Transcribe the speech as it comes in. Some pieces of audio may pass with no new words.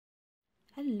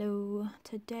Hello,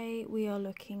 today we are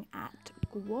looking at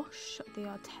gouache, the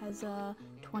Arteza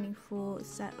 24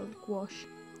 set of gouache.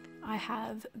 I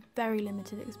have very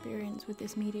limited experience with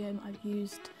this medium. I've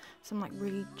used some like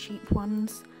really cheap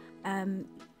ones,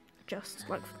 just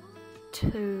like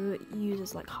to use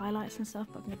as like highlights and stuff,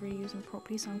 but I've never really used them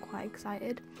properly, so I'm quite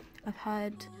excited. I've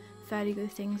heard fairly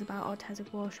good things about Arteza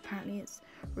Gouache. Apparently it's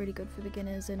really good for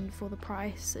beginners, and for the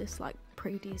price it's like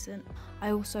pretty decent.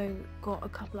 I also got a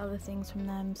couple other things from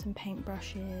them, some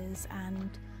paintbrushes and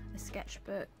a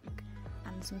sketchbook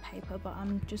and some paper, but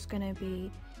I'm just going to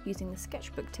be using the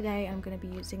sketchbook today. I'm going to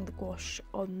be using the gouache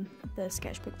on the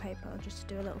sketchbook paper just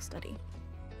to do a little study.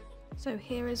 So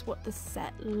here is what the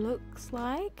set looks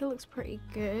like. It looks pretty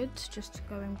good, just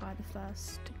going by the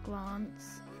first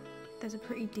glance. There's a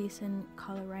pretty decent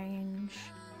colour range,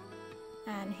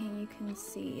 and here you can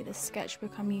see the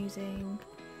sketchbook I'm using.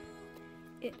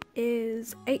 It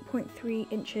is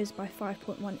 8.3 inches by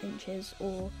 5.1 inches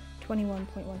or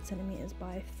 21.1 centimetres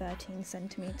by 13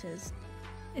 centimetres.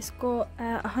 It's got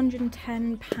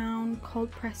 110 pound cold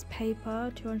pressed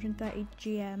paper, 230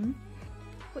 GM,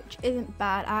 which isn't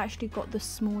bad. I actually got the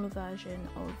smaller version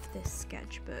of this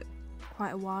sketchbook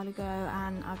quite a while ago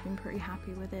and I've been pretty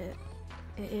happy with it.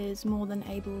 It is more than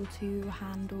able to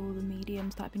handle the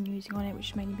mediums that I've been using on it, which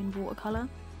has mainly been watercolour.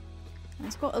 And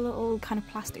it's got a little kind of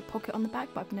plastic pocket on the back,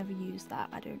 but I've never used that,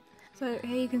 I don't. So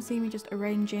here you can see me just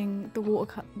arranging the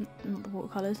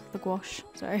the gouache,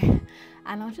 sorry.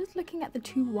 And I was just looking at the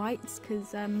two whites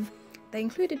because they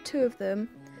included two of them.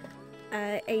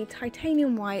 A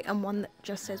titanium white and one that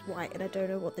just says white, and I don't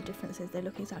know what the difference is. They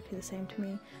look exactly the same to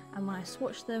me, and when I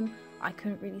swatched them I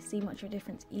couldn't really see much of a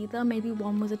difference either. Maybe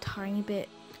one was a tiny bit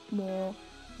more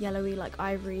yellowy like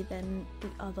ivory than the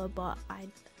other, but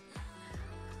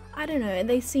I don't know,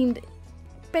 they seemed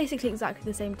basically exactly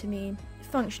the same to me,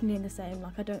 functionally the same.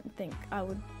 Like I don't think I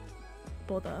would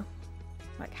bother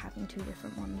like having two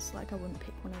different ones, like I wouldn't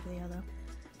pick one over the other.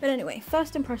 But anyway,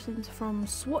 first impressions from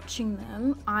swatching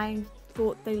them, I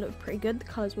thought they looked pretty good. The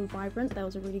colours were vibrant, there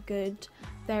was a really good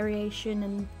variation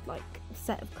and like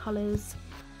set of colours.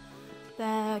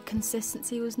 Their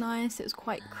consistency was nice, it was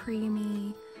quite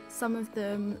creamy. Some of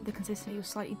them, the consistency was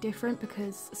slightly different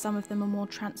because some of them are more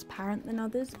transparent than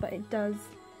others, but it does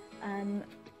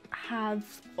have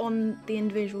on the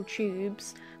individual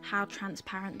tubes how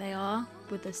transparent they are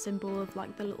with the symbol of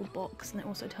like the little box, and it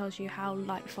also tells you how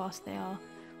light fast they are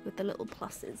with the little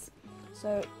pluses.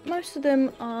 So most of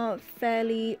them are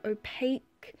fairly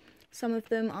opaque, some of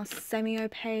them are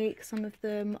semi-opaque, some of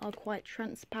them are quite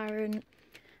transparent,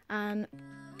 and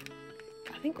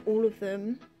I think all of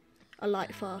them are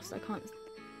light fast.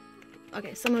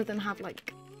 Okay, some of them have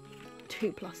like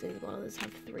 2 pluses while others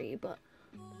have 3, but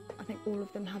I think all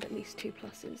of them have at least 2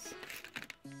 pluses.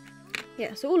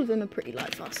 Yeah, so all of them are pretty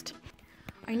light fast.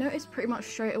 I noticed pretty much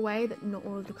straight away that not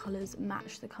all of the colours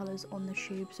match the colours on the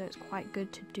tube, so it's quite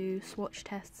good to do swatch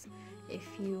tests if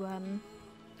you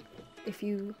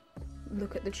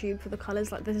look at the tube for the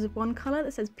colours. Like there's one colour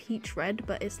that says peach red,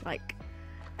 but it's like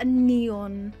a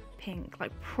neon pink,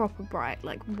 like proper bright,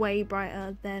 like way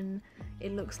brighter than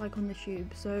it looks like on the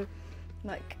tube. So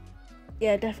like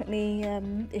yeah, definitely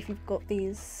if you've got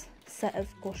these set of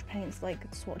gouache paints, like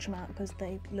swatch them out because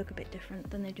they look a bit different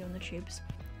than they do on the tubes.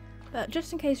 But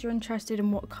just in case you're interested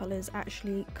in what colours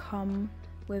actually come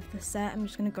with the set, I'm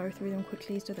just going to go through them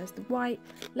quickly. So there's the white,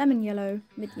 lemon yellow,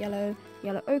 mid yellow,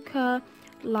 yellow ochre,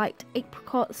 light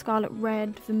apricot, scarlet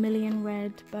red, vermilion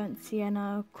red, burnt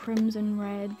sienna, crimson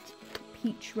red,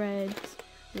 peach red,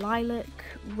 lilac,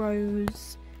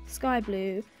 rose, sky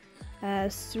blue,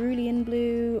 cerulean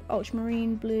blue,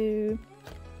 ultramarine blue,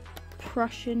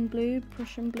 Prussian blue,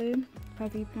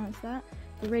 however you pronounce that,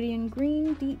 Viridian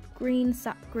green, deep green,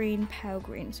 sap green, pale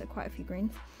green, so quite a few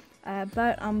greens,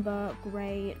 burnt umber,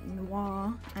 grey,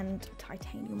 noir, and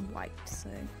titanium white. So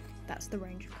that's the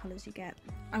range of colours you get.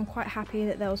 I'm quite happy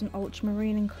that there was an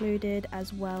ultramarine included,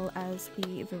 as well as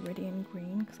the Viridian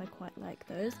green, because I quite like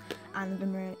those, and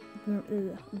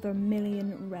the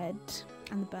vermilion red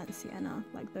and the burnt sienna.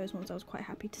 Like those ones I was quite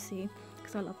happy to see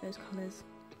because I love those colours.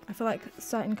 I feel like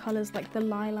certain colours like the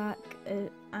lilac,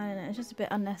 and it's just a bit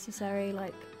unnecessary,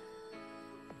 like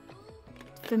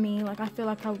for me. Like I feel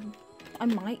like I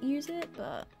might use it,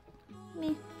 but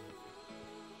meh,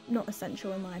 not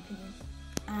essential in my opinion.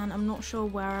 And I'm not sure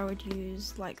where I would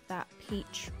use like that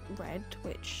peach red,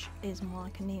 which is more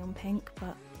like a neon pink,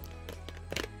 but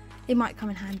it might come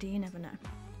in handy, you never know.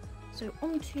 So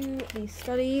on to the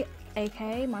study,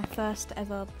 aka my first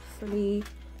ever fully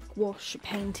gouache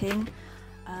painting.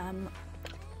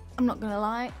 I'm not gonna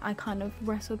lie, I kind of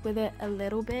wrestled with it a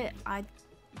little bit. I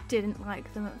didn't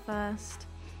like them at first.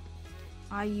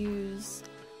 I use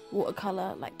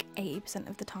watercolour like 80%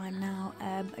 of the time now.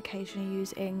 Occasionally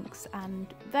use inks, and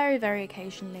very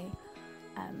occasionally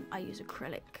I use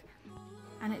acrylic.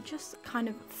 And it just kind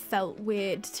of felt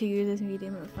weird to use this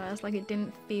medium at first. Like, it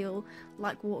didn't feel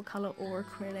like watercolour or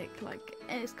acrylic. Like,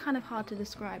 it's kind of hard to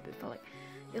describe. It felt like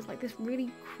it was like this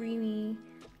really creamy,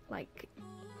 like,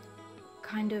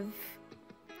 kind of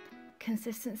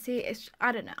consistency.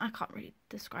 I don't know, I can't really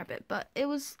describe it, but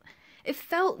it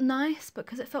felt nice,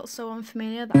 because it felt so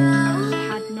unfamiliar that I just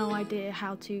had no idea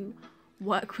how to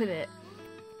work with it.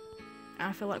 And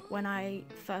I feel like when I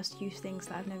first use things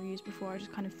that I've never used before, I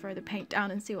just kind of throw the paint down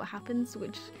and see what happens,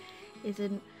 which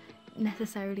isn't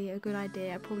necessarily a good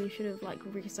idea. I probably should have like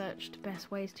researched best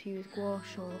ways to use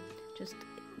gouache, or just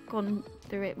gone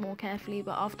through it more carefully,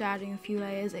 but after adding a few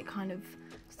layers it kind of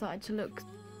started to look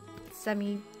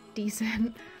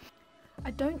semi-decent. I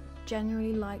don't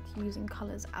generally like using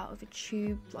colours out of a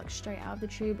tube, like straight out of the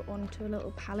tube onto a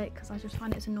little palette, because I just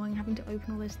find it's annoying having to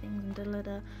open all those things and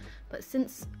da-da-da. But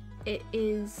since it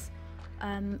is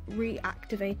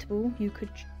reactivatable, you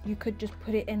could just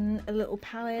put it in a little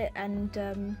palette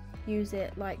and use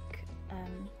it like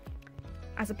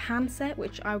as a pan set,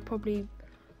 which I probably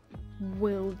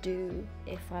will do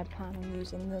if I plan on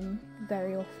using them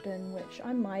very often, which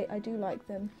I might. I do like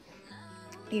them,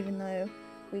 even though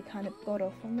we kind of got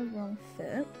off on the wrong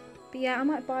foot. But yeah, I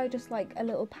might buy just like a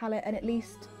little palette and at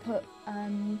least put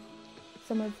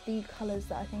some of the colours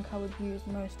that I think I would use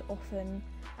most often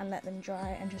and let them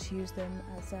dry, and just use them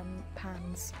as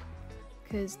pans,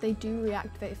 because they do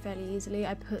reactivate fairly easily.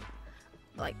 I put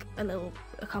like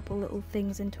a couple little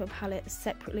things into a palette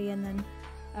separately, and then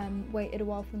waited a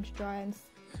while for them to dry, and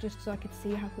just so I could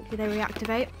see how quickly they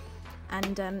reactivate.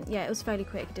 And yeah, it was fairly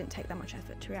quick. It didn't take that much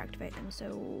effort to reactivate them,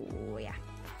 so yeah.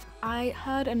 I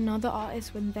heard another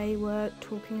artist, when they were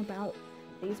talking about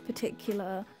these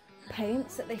particular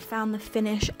paints, that they found the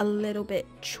finish a little bit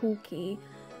chalky,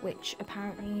 which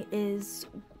apparently is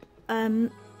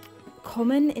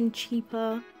common in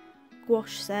cheaper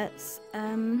gouache sets.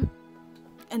 And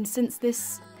since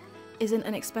this isn't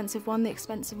an expensive one, the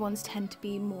expensive ones tend to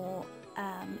be more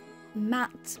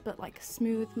matte, but like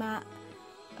smooth matte,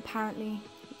 apparently.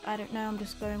 I don't know, I'm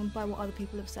just going by what other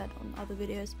people have said on other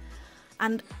videos.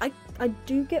 And I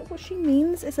do get what she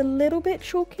means. It's a little bit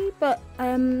chalky, but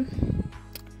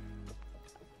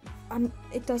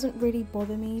it doesn't really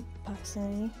bother me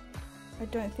personally. I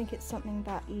don't think it's something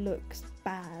that looks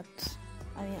bad.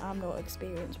 I mean, I'm not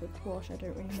experienced with gouache. I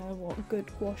don't really know what good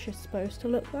gouache is supposed to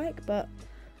look like, but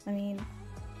I mean,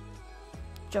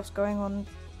 just going on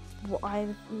what I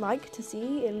like to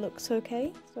see, it looks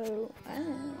okay. So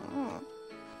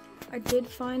I did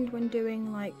find when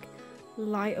doing like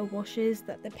lighter washes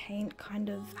that the paint kind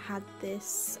of had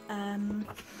this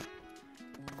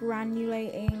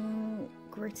granulating,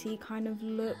 gritty kind of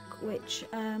look, which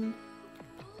I'm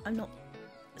not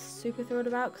super thrilled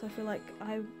about, because I feel like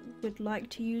I would like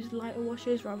to use lighter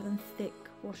washes rather than thick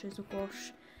washes of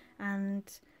gouache, and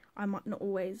I might not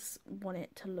always want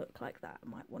it to look like that. I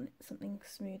might want something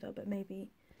smoother, but maybe,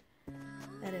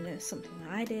 I don't know, something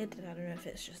that I did. I don't know if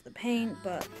it's just the paint,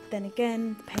 but then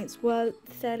again, the paints were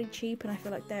fairly cheap, and I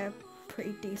feel like they're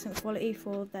pretty decent quality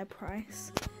for their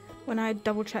price. When I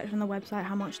double checked on the website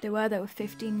how much they were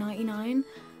 $15.99,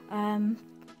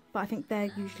 but I think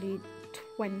they're usually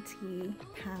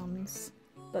 £20,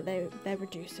 but they're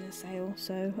reduced in a sale,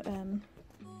 so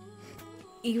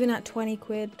even at 20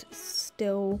 quid,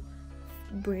 still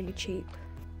really cheap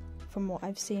from what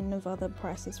I've seen of other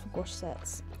prices for gouache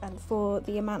sets. And for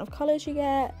the amount of colours you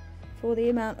get, for the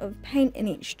amount of paint in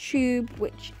each tube,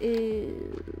 which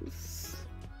is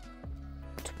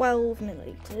 12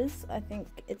 millilitres, I think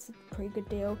it's a pretty good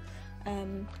deal.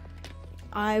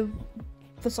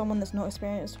 For someone that's not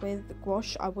experienced with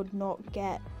gouache, I would not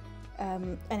get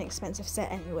an expensive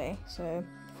set anyway. So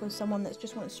for someone that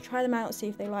just wants to try them out, see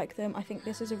if they like them, I think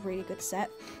this is a really good set,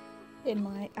 in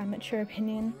my amateur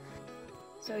opinion.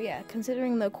 So yeah,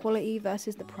 considering the quality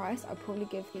versus the price, I'd probably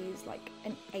give these like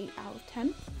an 8 out of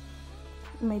 10.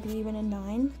 Maybe even a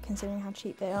 9, considering how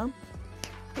cheap they are.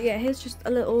 But yeah, here's just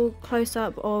a little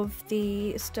close-up of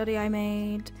the study I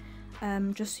made,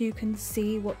 just so you can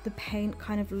see what the paint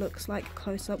kind of looks like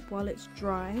close-up while it's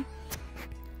dry.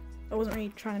 I wasn't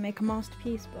really trying to make a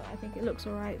masterpiece, but I think it looks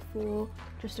alright for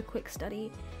just a quick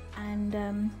study. And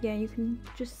yeah, you can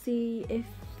just see if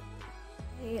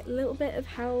a little bit of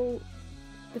how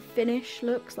the finish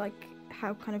looks, like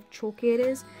how kind of chalky it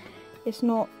is. It's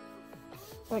not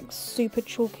like super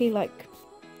chalky, like,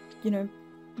 you know,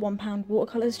 £1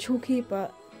 watercolours chalky,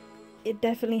 but it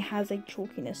definitely has a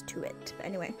chalkiness to it. But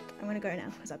anyway, I'm gonna go now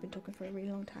because I've been talking for a really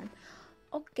long time.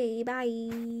 Okay,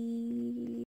 bye.